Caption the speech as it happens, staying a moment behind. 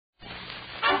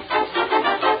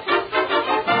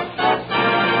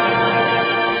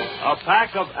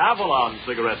pack of Avalon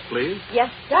cigarettes, please.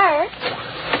 Yes, sir.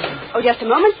 Oh, just a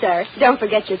moment, sir. Don't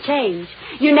forget your change.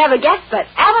 You never guess, but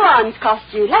Avalon's cost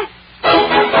you less. So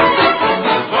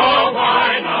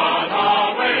why not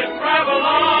always travel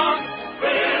on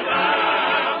with Avalon?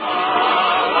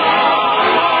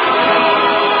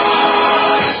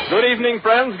 Good evening,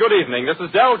 friends. Good evening. This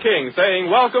is Del King saying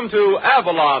welcome to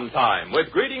Avalon Time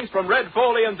with greetings from Red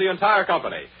Foley and the entire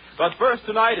company. But first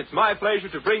tonight, it's my pleasure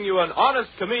to bring you an honest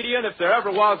comedian, if there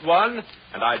ever was one,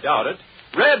 and I doubt it,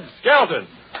 Red Skelton.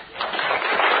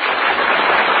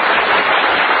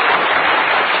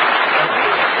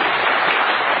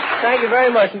 Thank you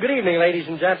very much, and good evening, ladies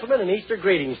and gentlemen, and Easter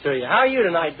greetings to you. How are you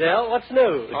tonight, Del? What's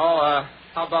new? How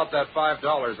about that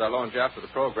 $5 I loaned you after the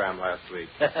program last week?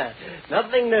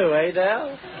 Nothing new, eh,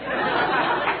 Del?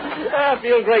 I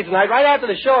feel great tonight. Right after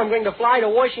the show, I'm going to fly to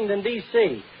Washington,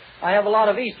 D.C. I have a lot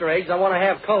of Easter eggs I want to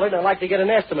have colored, and I'd like to get an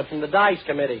estimate from the Dice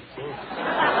Committee.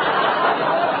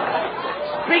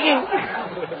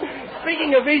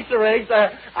 Speaking of Easter eggs,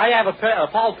 I have a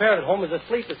Paul Parrot at home. Is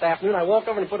asleep this afternoon. I walked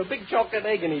over and put a big chocolate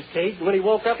egg in his cage. And when he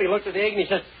woke up, he looked at the egg and he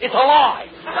said, "It's alive."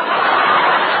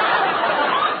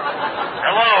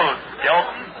 Hello,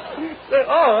 Skelton.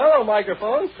 Hello,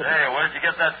 microphone. Hey, where did you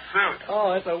get that suit?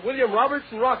 Oh, it's a William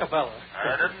Robertson Rockefeller.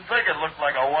 I didn't think it looked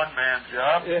like a one-man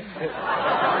job.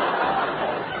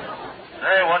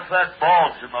 Hey, what's that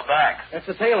bulge in my back? That's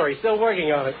the tailor. He's still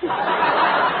working on it.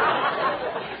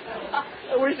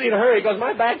 We're in a hurry because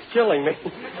my back's killing me.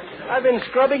 I've been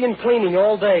scrubbing and cleaning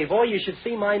all day. Boy, you should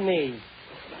see my knees.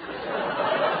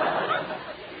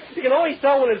 You can always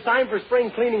tell when it's time for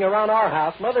spring cleaning around our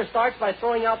house. Mother starts by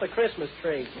throwing out the Christmas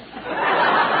tree.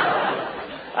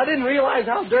 I didn't realize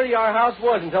how dirty our house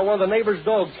was until one of the neighbor's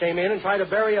dogs came in and tried to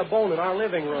bury a bone in our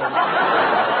living room.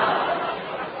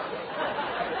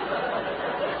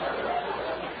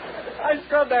 I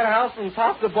scrubbed that house from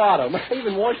top to bottom. I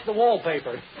even washed the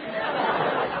wallpaper.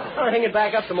 I'll hang it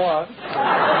back up tomorrow.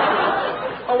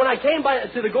 Oh, when I came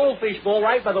to the goldfish bowl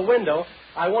right by the window,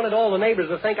 I wanted all the neighbors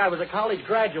to think I was a college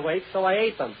graduate, so I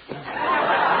ate them.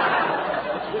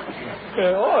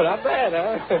 Oh, not bad,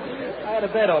 huh? I had a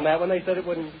bet on that when they said it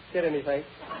wouldn't get anything.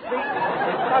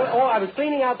 I was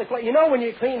cleaning out the... You know, when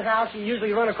you clean house, you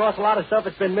usually run across a lot of stuff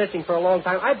that's been missing for a long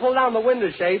time. I pulled down the window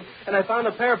shade, and I found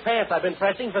a pair of pants I've been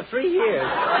pressing for 3 years.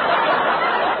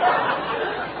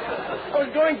 I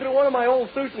was going through one of my old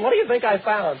suits, and what do you think I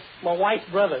found? My wife's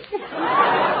brother.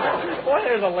 Boy,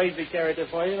 there's a lazy character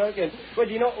for you. But,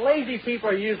 you know, lazy people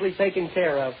are usually taken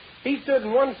care of. He stood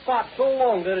in one spot so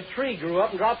long that a tree grew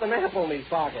up and dropped an apple in his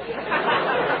pocket.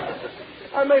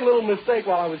 I made a little mistake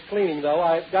while I was cleaning, though.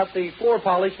 I got the floor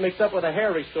polish mixed up with a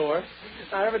hair restorer.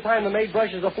 Now, every time the maid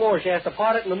brushes the floor, she has to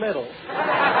part it in the middle.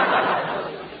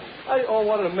 Oh,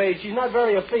 what a maid. She's not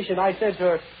very efficient. I said to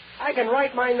her, "I can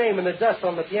write my name in the dust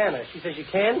on the piano." She says, "You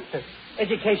can?"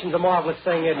 Education's a marvelous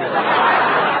thing, isn't it?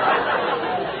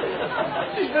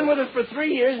 She's been with us for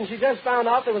 3 years, and she just found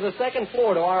out there was a second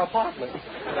floor to our apartment.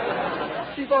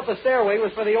 She thought the stairway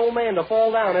was for the old man to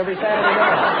fall down every Saturday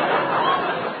night.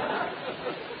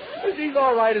 She's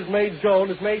all right as maids go,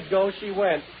 and as maids go, she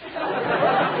went.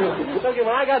 Look, when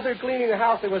I got through cleaning the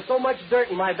house, there was so much dirt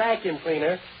in my vacuum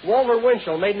cleaner, Walter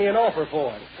Winchell made me an offer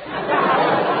for it.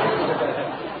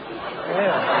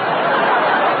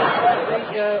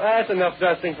 That's enough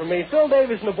dusting for me. Phil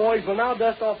Davis and the boys will now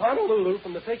dust off Honolulu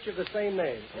from the picture of the same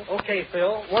name. Okay,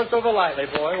 Phil. Once over lightly,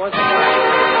 boy. Once over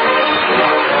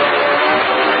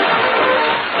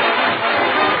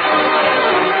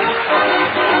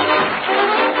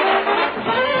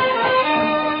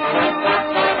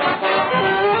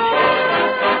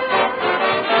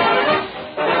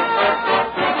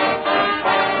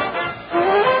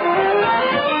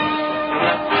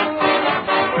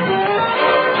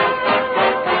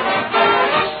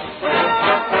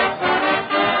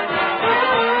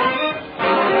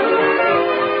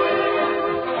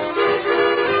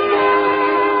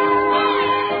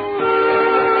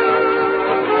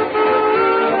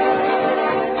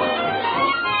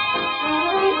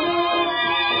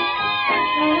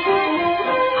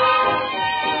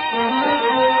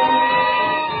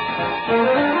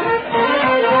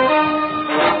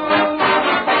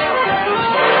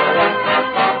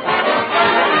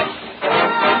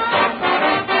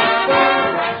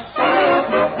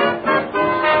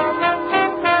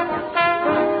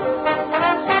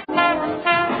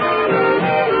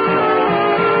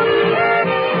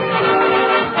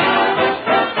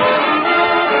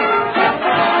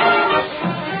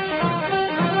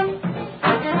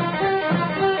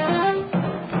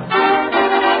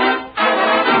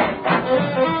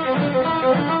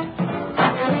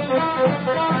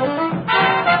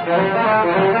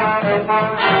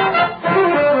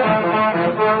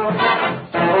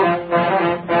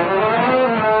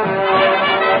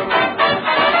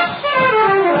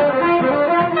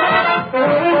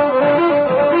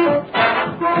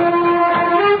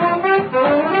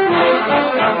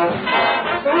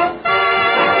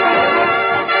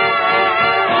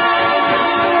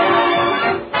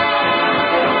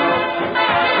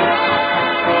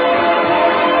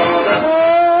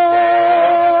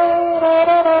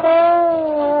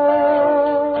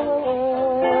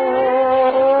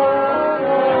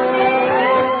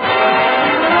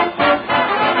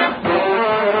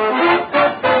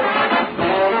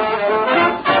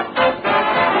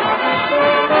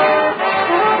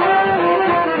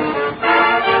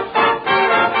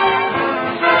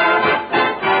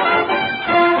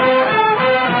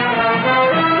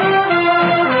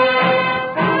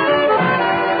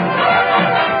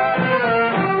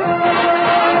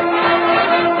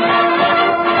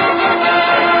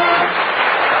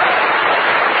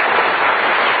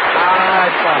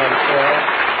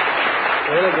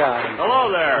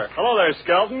Hello there,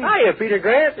 Skelton. Hiya, Peter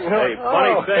Grant. Hey,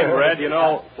 funny thing, Red. You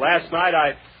know, last night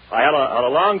I had a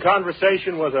long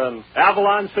conversation with an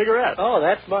Avalon cigarette. Oh,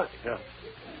 that's much. Yeah.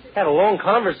 Had a long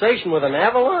conversation with an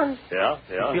Avalon? Yeah.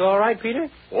 You feel all right, Peter?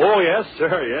 Oh, yes,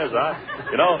 sir, yes.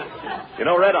 You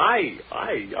know, Red, I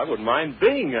wouldn't mind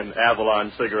being an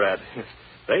Avalon cigarette.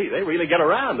 They really get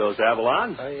around, those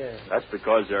Avalons. Oh, yeah. That's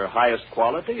because they're highest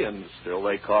quality and still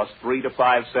they cost 3 to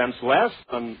 5 cents less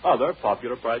than other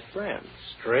popular price brands.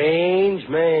 Strange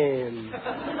man.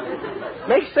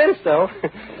 Makes sense, though.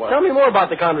 What? Tell me more about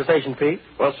the conversation, Pete.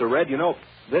 Well, Sir Red, you know,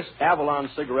 this Avalon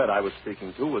cigarette I was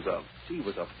speaking to was a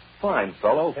fine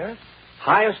fellow. Yeah?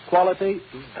 Highest quality,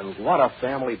 and what a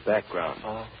family background.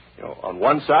 Oh. You know, on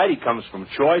one side he comes from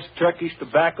choice Turkish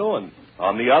tobacco, and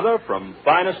on the other from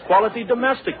finest quality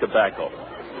domestic tobacco.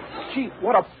 Gee,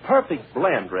 what a perfect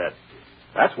blend, Red.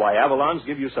 That's why Avalons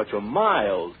give you such a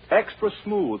mild, extra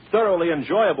smooth, thoroughly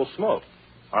enjoyable smoke.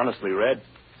 Honestly, Red,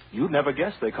 you'd never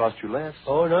guess they cost you less.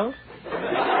 Oh, no?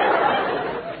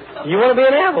 You want to be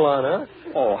an Avalon, huh?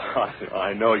 Oh,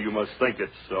 I know you must think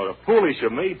it's sort of foolish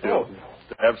of me to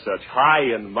have such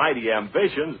high and mighty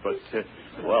ambitions, but,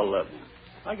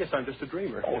 I guess I'm just a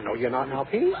dreamer. Oh, no, you're not now,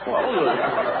 Pete.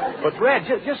 But, Red,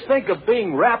 just think of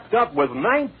being wrapped up with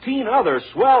 19 other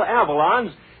swell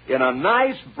Avalons in a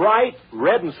nice, bright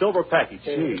red and silver package.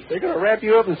 Gee. They're going to wrap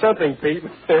you up in something, Pete.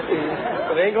 But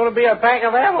it ain't going to be a pack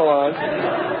of Avalons.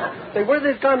 Say, where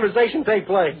did this conversation take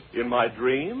place? In my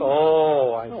dream.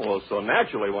 Oh, well, so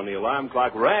naturally when the alarm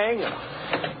clock rang.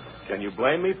 Can you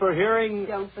blame me for hearing?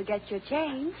 Don't forget your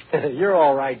change. You're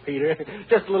all right, Peter.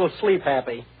 Just a little sleep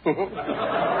happy. I'll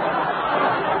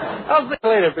see you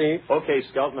later, Pete. Okay,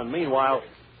 Skelton, and meanwhile,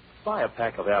 buy a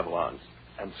pack of Avalons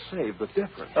and save the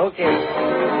difference. Okay.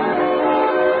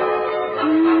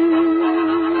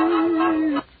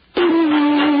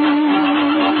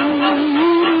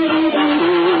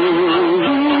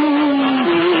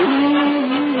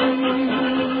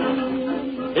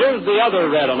 Here's the other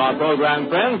Red on our program,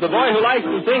 friends. The boy who likes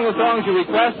to sing the songs you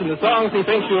request and the songs he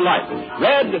thinks you'll like.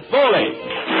 Red Foley.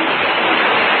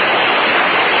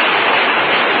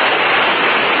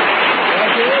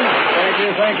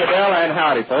 Thank you, Del, and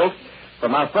howdy, folks. For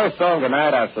my first song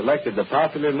tonight, I've selected the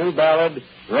popular new ballad,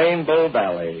 Rainbow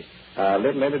Valley. A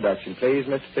little introduction, please,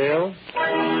 Mr. Phil.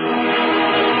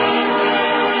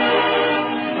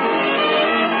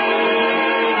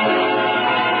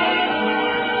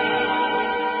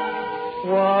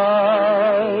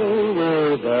 While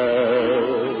we're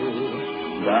there,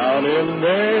 down in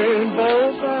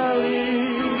Rainbow Valley,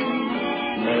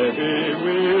 maybe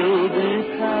we'll be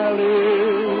pals.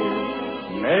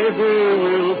 Maybe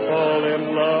we'll fall in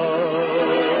love.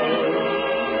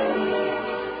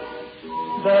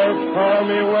 There's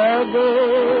stormy weather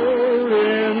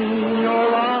in your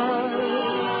eyes,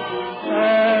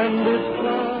 and it's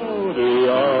cloudy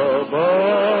above.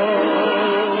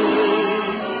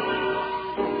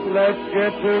 Let's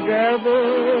get together,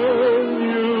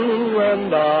 you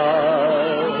and I,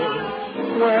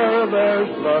 where there's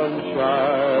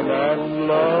sunshine and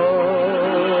love.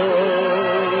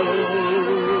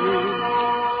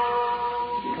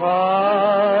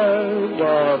 Skies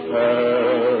are fair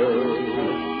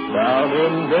down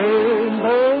in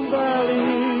Rainbow Valley,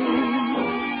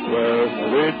 where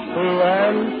Sweet Sue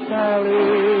and Sally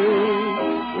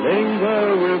linger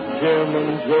with Jim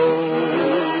and Joe.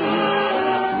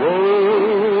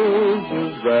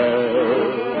 Roses there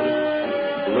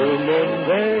bloom in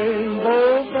Rainbow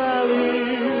Valley,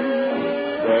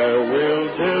 there will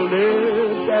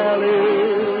dilly-dally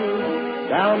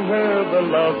down where the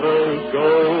lovers go.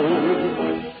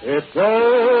 It's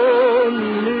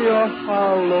only a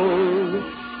hollow,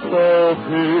 so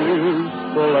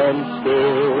peaceful and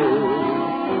still.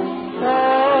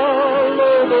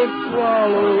 Follow the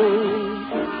swallows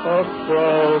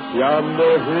across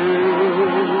yonder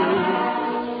hill.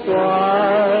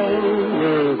 While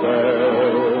we're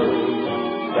there,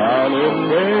 down in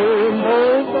Rainbow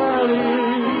Valley,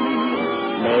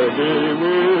 maybe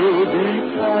we'll be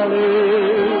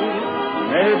pals.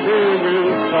 Maybe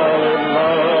we'll fall in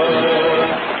love.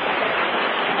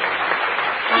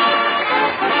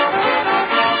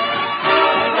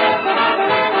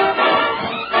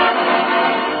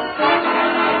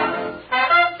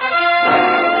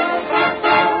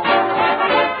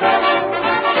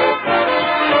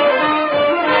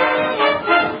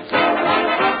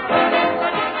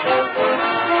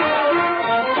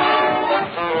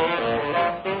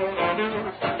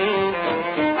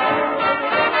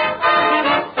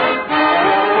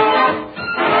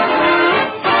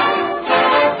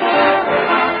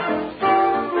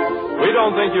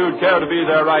 care to be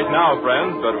there right now,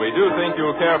 friends, but we do think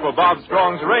you'll care for Bob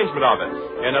Strong's arrangement of it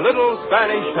in a little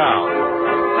Spanish town.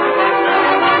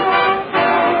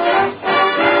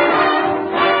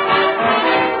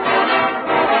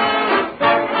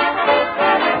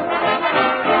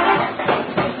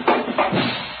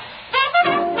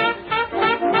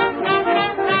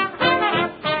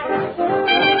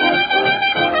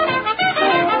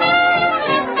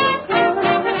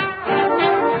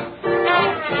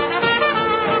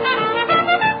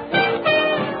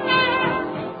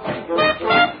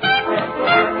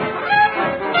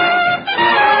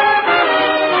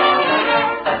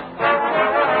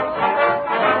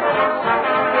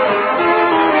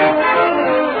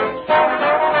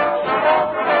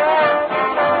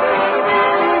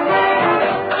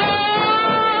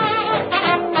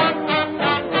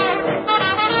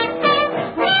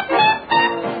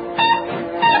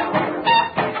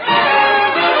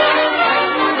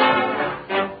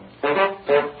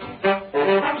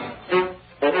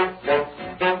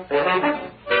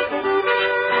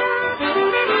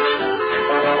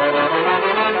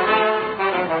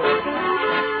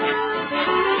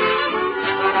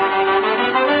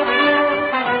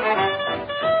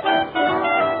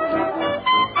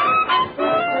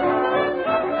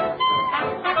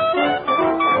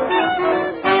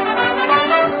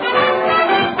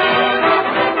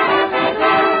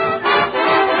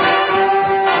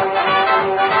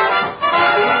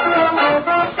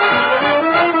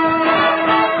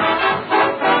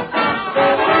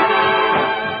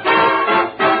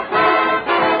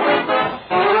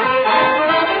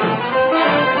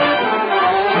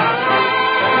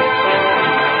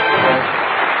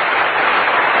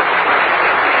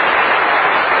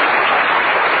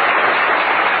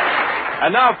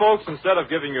 And now, folks, instead of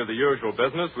giving you the usual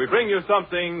business, we bring you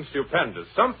something stupendous,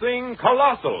 something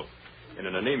colossal, in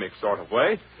an anemic sort of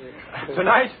way.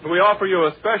 Tonight, we offer you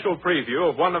a special preview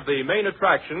of one of the main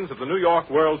attractions of the New York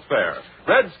World's Fair,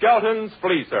 Red Skelton's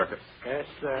Flea Circus. Yes,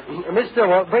 Miss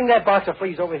Stillwell, bring that box of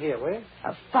fleas over here, will you?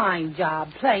 A fine job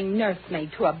playing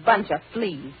nursemaid to a bunch of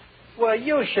fleas. Well,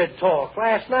 you should talk.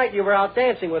 Last night you were out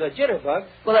dancing with a jitterbug.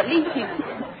 Well, at least he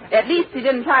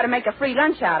didn't try to make a free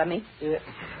lunch out of me. Yeah.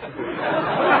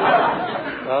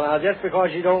 Well, now, just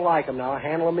because you don't like them now,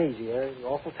 handle them easy. They're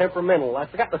awful temperamental. I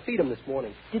forgot to feed them this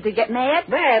morning. Did they get mad?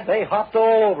 Mad? They hopped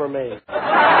all over me.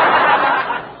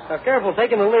 Now, careful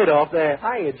taking the lid off there.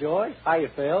 Hiya, Joy. Hiya,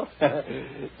 Phil.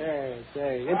 Hey,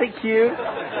 isn't they cute?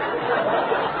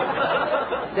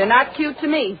 They're not cute to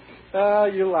me. Oh,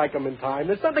 you like them in time.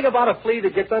 There's something about a flea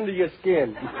that gets under your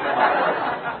skin.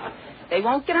 They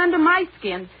won't get under my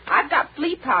skin. I've got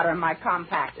flea powder in my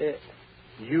compact.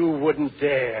 You wouldn't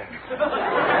dare.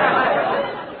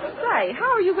 Say,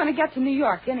 how are you going to get to New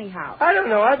York anyhow? I don't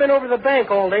know. I've been over to the bank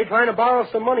all day trying to borrow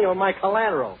some money on my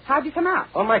collateral. How'd you come out?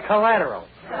 On my collateral.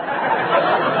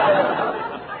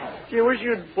 Gee, I wish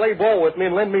you'd play ball with me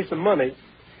and lend me some money.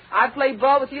 I played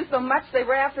ball with you so much they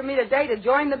were after me today to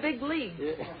join the big league. Come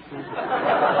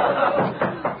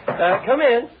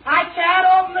in. I can't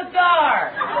open the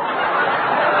door.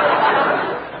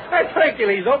 That's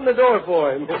Hercules. Open the door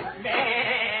for him. What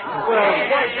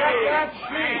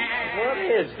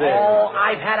is this? Oh,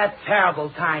 I've had a terrible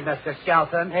time, Mr.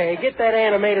 Skelton. Hey, get that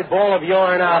animated ball of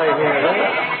yarn out of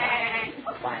here.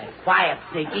 Quiet,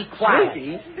 Sneaky, quiet.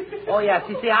 Sneaky? Oh, yes.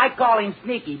 You see, I call him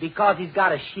Sneaky because he's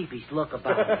got a sheepish look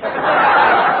about him.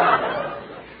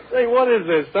 Hey, what is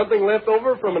this? Something left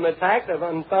over from an attack of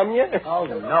insomnia? Oh,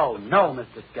 no,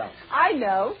 Mr. Skelton. I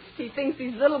know. He thinks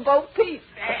he's Little Bo Peep.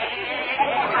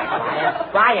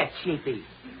 Quiet, sheepy.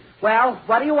 Well,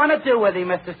 what do you want to do with him,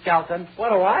 Mr. Skelton? What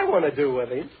do I want to do with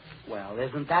him? Well,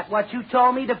 isn't that what you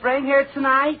told me to bring here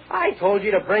tonight? I told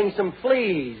you to bring some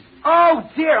fleas. Oh,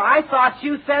 dear, I thought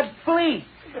you said flea.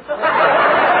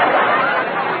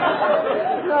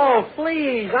 No,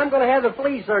 fleas. I'm going to have the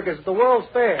flea circus at the World's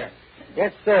Fair.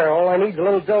 Yes, sir. All I need is a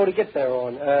little dough to get there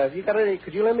on.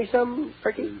 Could you lend me some,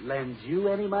 Perky? Lend you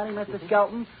any money, Mr.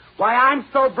 Skelton? Why, I'm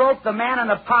so broke the man in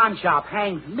the pawn shop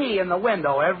hangs me in the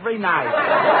window every night.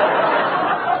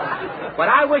 But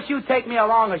I wish you'd take me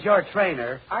along as your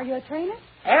trainer. Are you a trainer?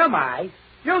 Am I?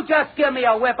 You just give me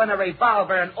a whip and a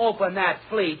revolver and open that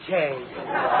flea cage.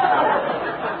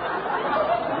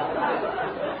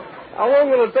 How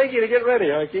long will it take you to get ready,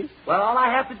 Hunky? Well, all I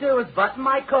have to do is button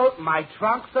my coat and my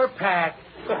trunks are packed.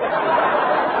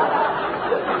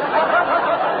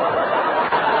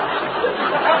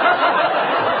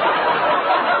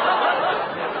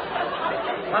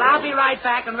 Well, I'll be right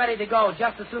back and ready to go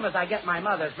just as soon as I get my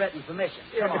mother's written permission.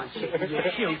 Come on, chicken, you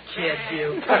cute kid,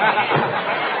 you.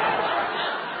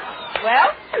 Well,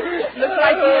 looks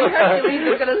like you and Hercules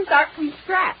are going to start from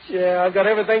scratch. Yeah, I've got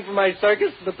everything for my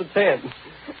circus but the tent.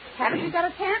 Haven't you got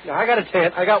a tent? No, I got a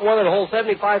tent. I got one that'll hold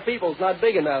 75 people. It's not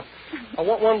big enough. I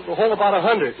want one to hold about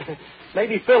 100.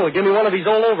 Maybe Phil will give me one of his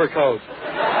old overcoats.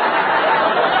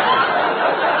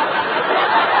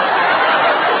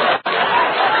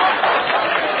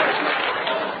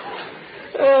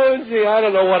 Oh, gee, I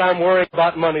don't know what I'm worrying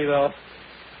about money, though.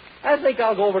 I think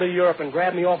I'll go over to Europe and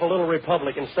grab me off a little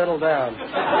republic and settle down.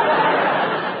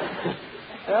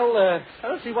 Well, I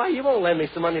don't see why you won't lend me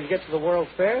some money to get to the World's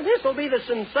Fair. This will be the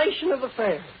sensation of the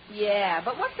fair. Yeah,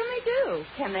 but what can they do?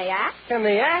 Can they act? Can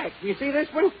they act? You see this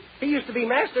one? He used to be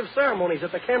master of ceremonies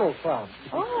at the Kennel Club.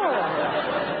 Oh,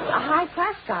 a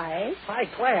high-class guy, eh? High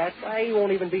class? Why, he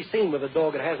won't even be seen with a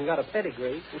dog that hasn't got a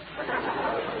pedigree.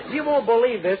 You won't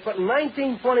believe this, but in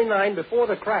 1929, before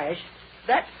the crash,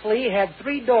 that Flea had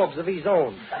 3 dogs of his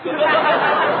own.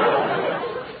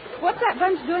 What's that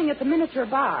bunch doing at the miniature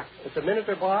bar? It's a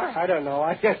miniature bar? I don't know.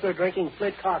 I guess they're drinking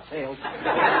split cocktails. Get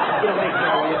away from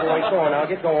there, you boys. Go on now.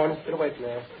 Get going. Get away from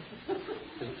there.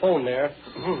 There's a phone there.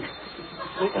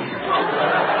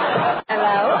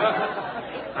 Hello?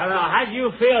 Hello. How do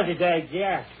you feel today,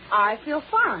 Jack? I feel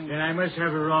fine. Then I must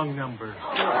have a wrong number.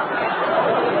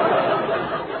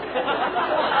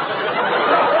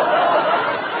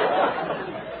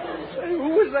 Who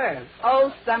was that?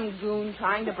 Oh, some goon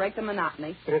trying to break the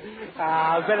monotony.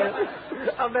 I'll bet it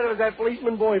was that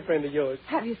policeman boyfriend of yours.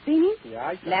 Have you seen him?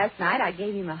 Yeah, Last night I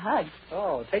gave him a hug.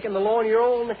 Oh, taking the law in your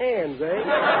own hands, eh?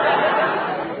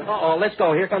 Uh-oh, let's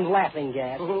go. Here comes Laughing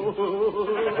Gas. Well.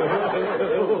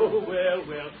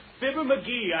 Fibber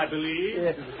McGee, I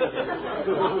believe.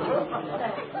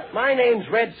 My name's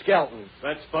Red Skelton.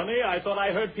 That's funny. I thought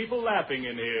I heard people laughing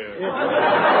in here.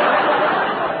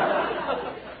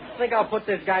 I think I'll put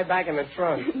this guy back in the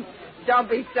trunk. Don't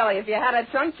be silly. If you had a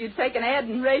trunk, you'd take an ad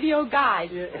in Radio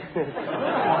Guide. Yeah.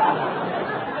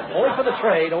 Only for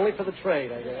the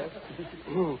trade, I guess.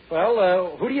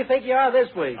 Well, who do you think you are this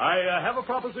week? I have a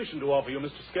proposition to offer you,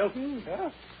 Mr. Skelton.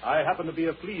 Yeah. I happen to be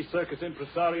a Flea Circus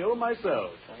impresario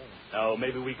myself. Now,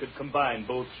 maybe we could combine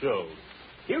both shows.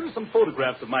 Here are some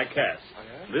photographs of my cast. Oh,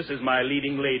 yeah? This is my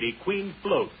leading lady, Queen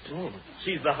Float.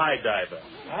 She's the high diver.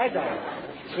 High diver?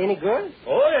 She any good?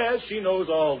 Oh, yes, she knows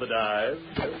all the dives.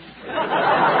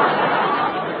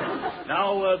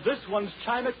 Now, this one's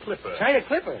China Clipper. China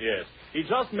Clipper? Yes. He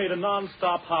just made a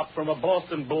non-stop hop from a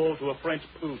Boston Bull to a French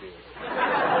Poodle.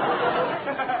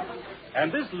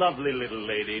 And this lovely little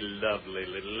lady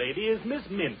is Miss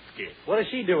Minsky. What does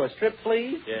she do, a strip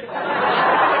flea? Yeah.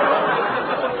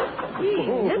 Gee,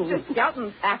 Mr.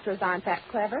 Skelton's actors aren't that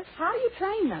clever. How do you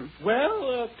train them?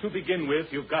 Well, to begin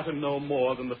with, you've got to know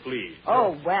more than the flea.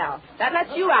 Oh, well. That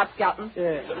lets you out, Skelton.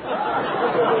 Yeah.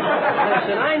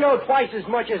 Listen, I know twice as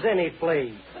much as any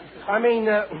flea. I mean,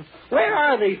 where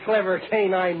are these clever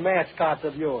canine mascots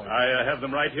of yours? I have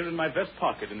them right here in my vest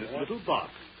pocket in this little box.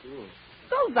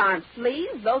 Those aren't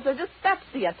fleas. Those are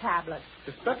dyspepsia tablets.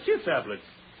 Dyspepsia tablets?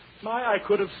 My, I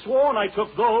could have sworn I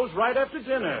took those right after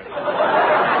dinner.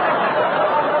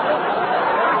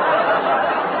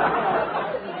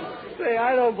 Say,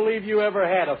 I don't believe you ever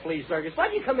had a flea circus.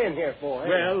 What'd you come in here for?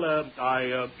 Well,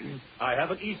 I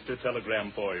have an Easter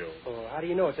telegram for you. Oh, how do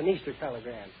you know it's an Easter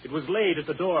telegram? It was laid at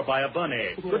the door by a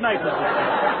bunny. Good night, Mr.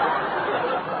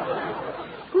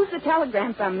 Who's the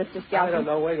telegram from, Mr. Skelton? I don't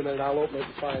know. Wait a minute. I'll open it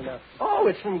and find out. Oh,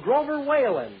 it's from Grover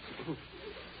Whalen.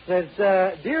 Says,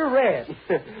 Dear Red.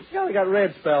 You only got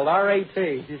red spelled,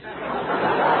 R-A-T.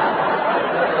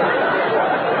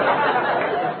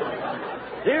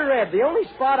 Dear Red, the only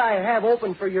spot I have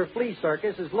open for your flea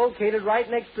circus is located right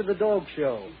next to the dog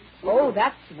show. Oh,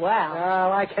 that's swell.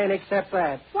 Well, I can't accept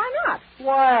that. Why not?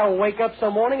 Why, I'll wake up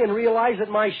some morning and realize that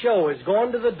my show is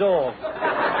gone to the dog.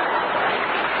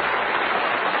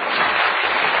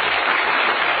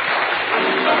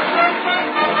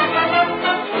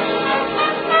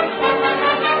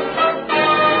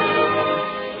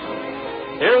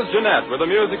 Here's Jeanette with a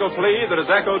musical plea that is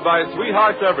echoed by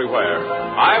sweethearts everywhere.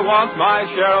 I want my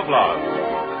share of love.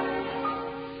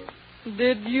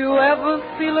 Did you ever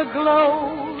feel a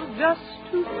glow just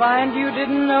to find you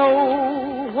didn't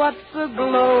know what the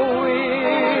glow is?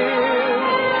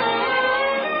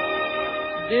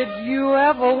 Did you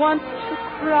ever want to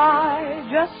cry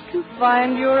just to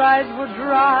find your eyes were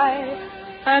dry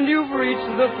and you've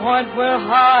reached the point where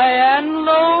high and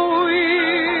low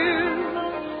is?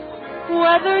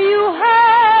 Whether you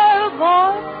have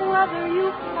or whether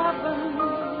you haven't,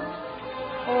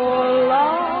 all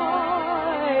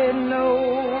I know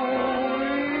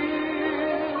is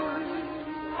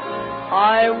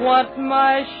I want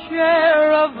my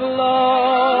share of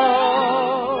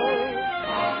love,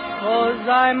 'cause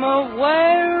I'm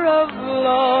aware of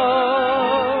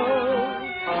love.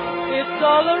 It's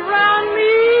all around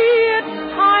me,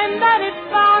 it's time that it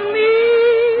found me.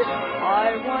 I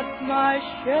want my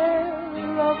share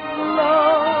of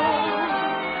love.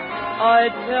 I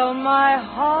tell my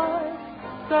heart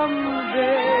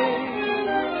someday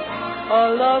a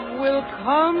love will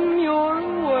come your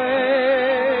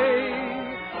way.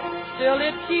 Still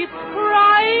it keeps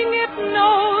crying, it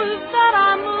knows that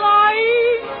I'm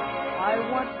lying. I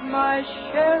want my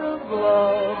share of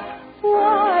love.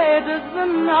 Why does the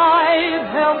night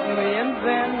help me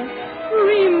invent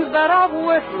dreams that are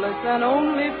worthless and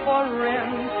only for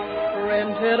rent?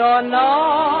 Rented or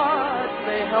not,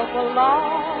 they help a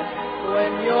lot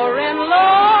when you're in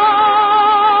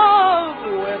love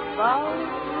without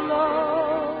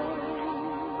love.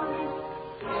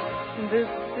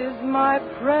 This is my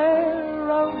prayer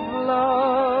of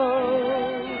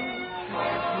love.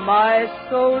 My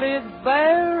soul is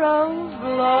bare of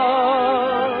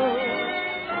love.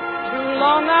 Too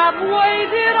long I've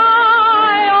waited,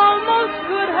 I almost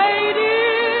could hate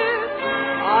it.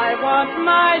 I want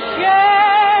my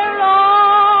share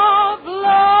of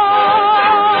love.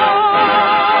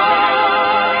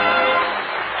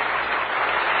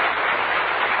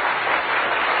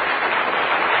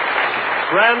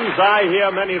 Friends, I hear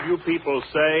many of you people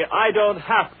say, I don't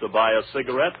have to buy a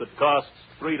cigarette that costs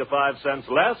 3 to 5 cents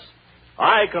less.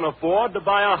 I can afford to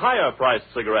buy a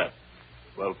higher-priced cigarette.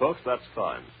 Well, folks, that's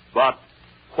fine. But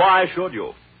why should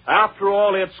you? After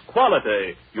all, it's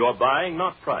quality you're buying,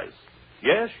 not price.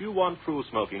 Yes, you want true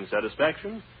smoking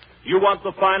satisfaction. You want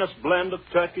the finest blend of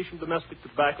Turkish and domestic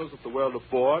tobaccos that the world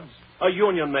affords, a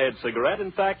union-made cigarette.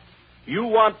 In fact, you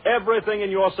want everything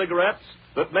in your cigarettes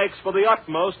that makes for the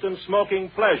utmost in smoking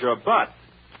pleasure. But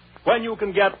when you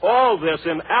can get all this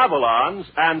in Avalons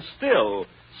and still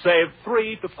save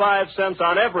 3 to 5 cents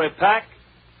on every pack,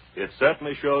 it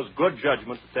certainly shows good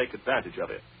judgment to take advantage of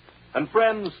it. And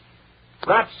friends,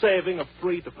 that saving of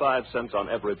 3 to 5 cents on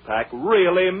every pack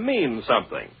really means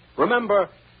something. Remember,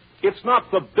 it's not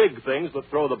the big things that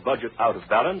throw the budget out of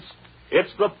balance.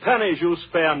 It's the pennies you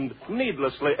spend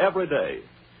needlessly every day.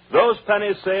 Those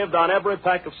pennies saved on every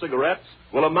pack of cigarettes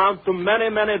will amount to many,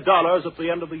 many dollars at the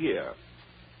end of the year.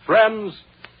 Friends,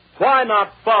 why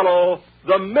not follow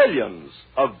the millions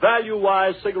of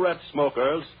value-wise cigarette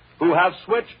smokers who have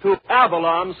switched to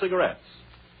Avalon cigarettes?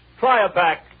 Try a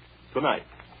pack tonight.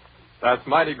 That's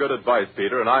mighty good advice,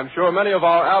 Peter, and I'm sure many of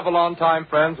our Avalon Time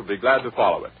friends will be glad to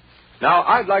follow it. Now,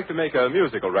 I'd like to make a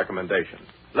musical recommendation.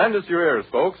 Lend us your ears,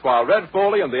 folks, while Red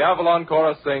Foley and the Avalon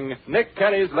Chorus sing Nick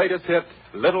Kenny's latest hit,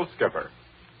 Little Skipper.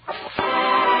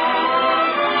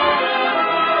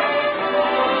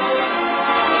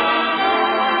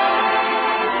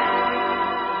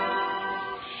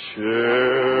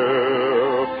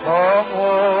 Ship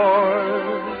ahoy,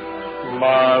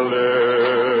 my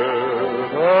little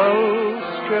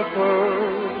skipper.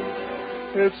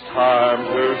 It's time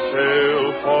to sail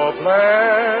for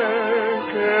Blanket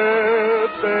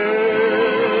Bay.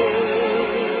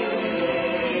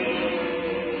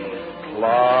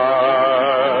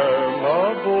 Climb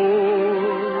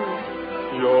aboard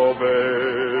your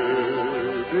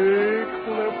baby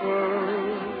clipper,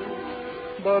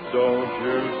 but don't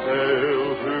you sail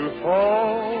too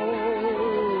far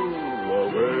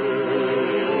away.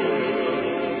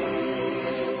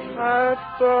 At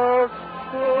the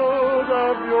foot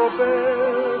of your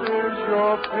bed is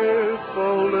your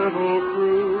faithful little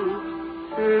crew.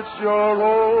 It's your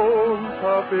own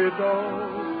puppy dog.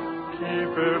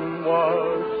 Keep him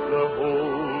watch the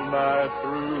whole night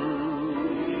through.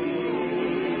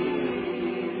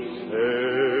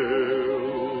 Sail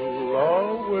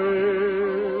away,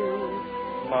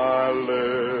 my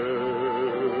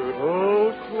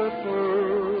little clipper.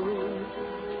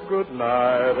 Good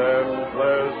night and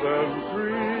pleasant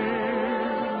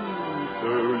dreams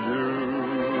to you.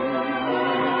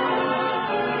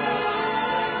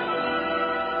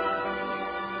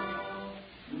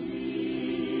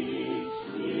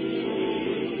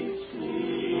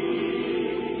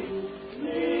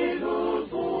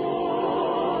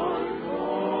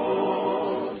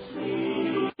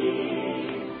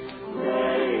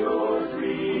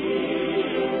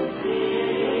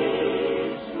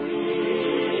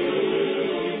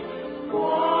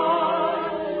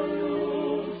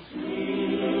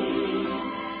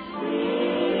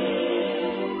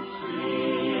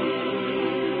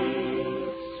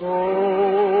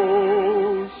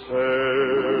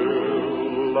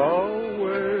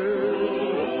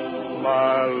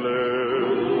 My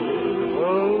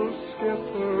little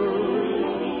skipper,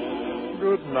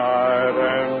 night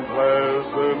and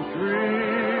pleasant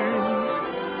dreams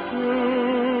to you.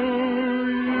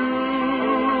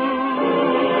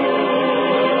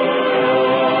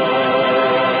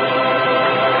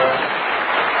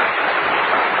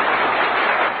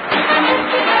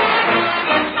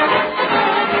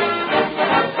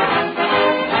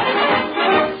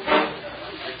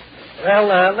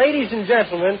 Well, ladies and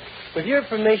gentlemen, with your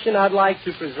permission, I'd like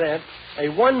to present a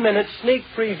 1-minute sneak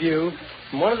preview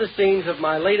from one of the scenes of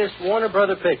my latest Warner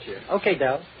Brother picture. Okay,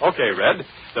 Del. Okay, Red.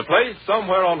 The place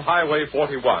somewhere on Highway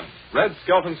 41. Red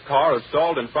Skelton's car is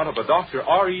stalled in front of a Dr.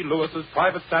 R.E. Lewis's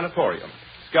private sanatorium.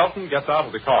 Skelton gets out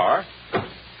of the car,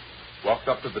 walks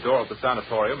up to the door of the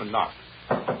sanatorium, and knocks.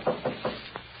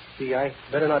 Gee, I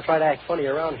better not try to act funny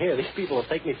around here. These people will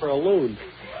take me for a loon.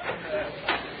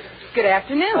 Good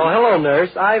afternoon. Oh, hello,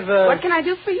 nurse. What can I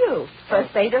do for you?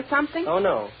 First aid or something? Oh,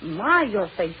 no. My, your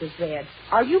face is red.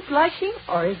 Are you blushing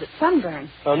or is it sunburn?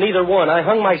 Well, neither one. I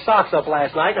hung my socks up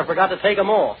last night and I forgot to take them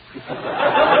off.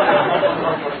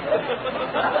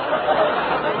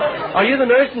 Are you the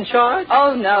nurse in charge?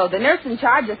 Oh, no. The nurse in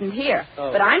charge isn't here.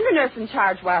 Oh. But I'm the nurse in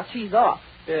charge while she's off.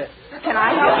 Yeah. Can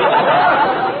I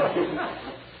help you?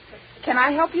 Can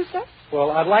I help you, sir?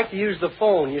 Well, I'd like to use the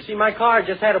phone. You see, my car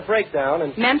just had a breakdown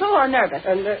and... Mental or nervous?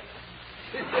 And,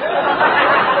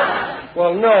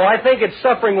 well, no, I think it's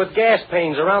suffering with gas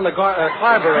pains around the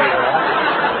carburetor.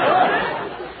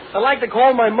 I'd like to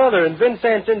call my mother in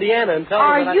Vincennes, Indiana, and tell her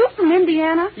Are you from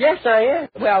Indiana? Yes, I am.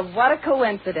 Well, what a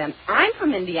coincidence. I'm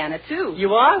from Indiana, too.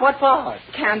 You are? What part?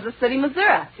 Kansas City,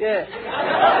 Missouri. Yeah.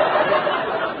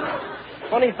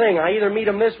 Funny thing, I either meet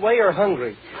 'em this way or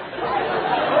hungry.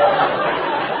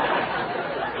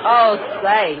 Oh,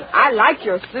 say, I like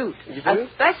your suit. You do?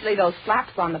 Especially those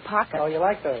flaps on the pockets. Oh, you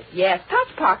like those? Yes,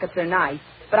 touch pockets are nice,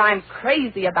 but I'm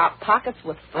crazy about pockets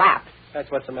with flaps. That's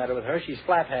what's the matter with her. She's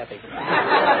flap happy.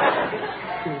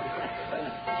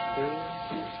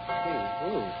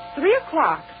 3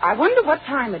 o'clock. I wonder what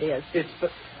time it is. It's the...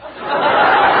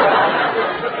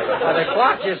 the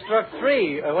clock just struck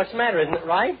 3. What's the matter? Isn't it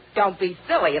right? Don't be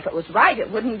silly. If it was right, it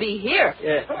wouldn't be here.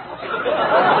 Yeah.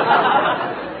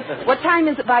 What time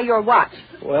is it by your watch?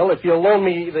 Well, if you'll loan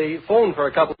me the phone for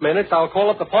a couple of minutes, I'll call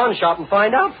up the pawn shop and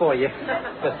find out for you.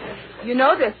 You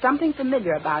know, there's something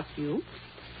familiar about you.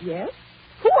 Yes?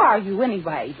 Who are you,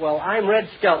 anyway? Well, I'm Red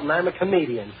Skelton. I'm a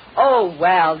comedian. Oh,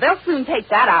 well, they'll soon take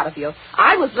that out of you.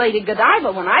 I was Lady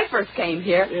Godiva when I first came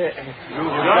here. You've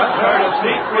just heard a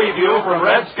sneak preview from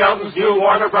Red Skelton's new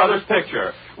Warner Brothers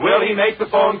picture. Will he make the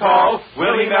phone call?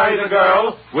 Will he marry the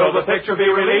girl? Will the picture be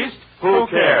released? Who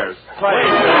cares? Play.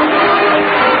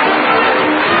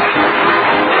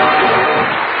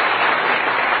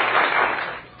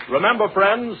 Remember,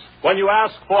 friends, when you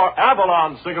ask for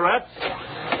Avalon cigarettes...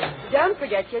 Don't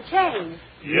forget your change.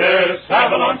 Yes,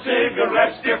 Avalon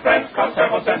cigarettes, dear friends, cost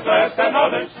several cents less than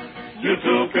others. You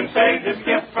too can save this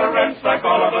gift for rents like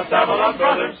all of us Avalon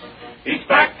brothers. Each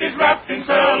pack is wrapped in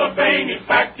cellophane, each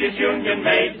pack is union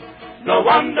made. No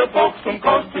wonder folks from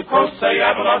coast to coast say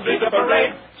Avalon's lead the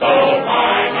parade. So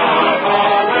why not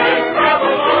always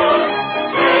travel on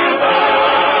with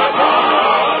Avalon?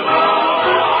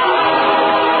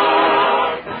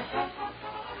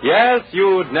 Yes,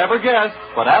 you'd never guess,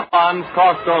 but Avalon's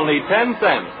cost only 10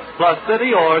 cents, plus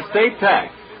city or state tax.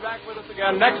 Be back with us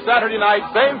again next Saturday night,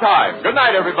 same time. Good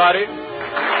night, everybody.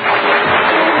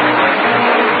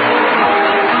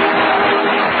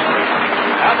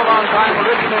 Avalon Time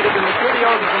originated in the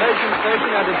studios of the Nation Station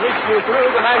and has reached you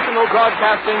through the National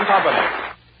Broadcasting Company.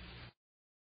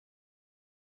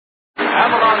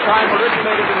 Avalon Time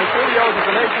originated in the studios of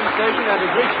the Nation Station and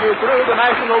has reached you through the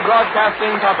National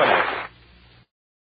Broadcasting Company.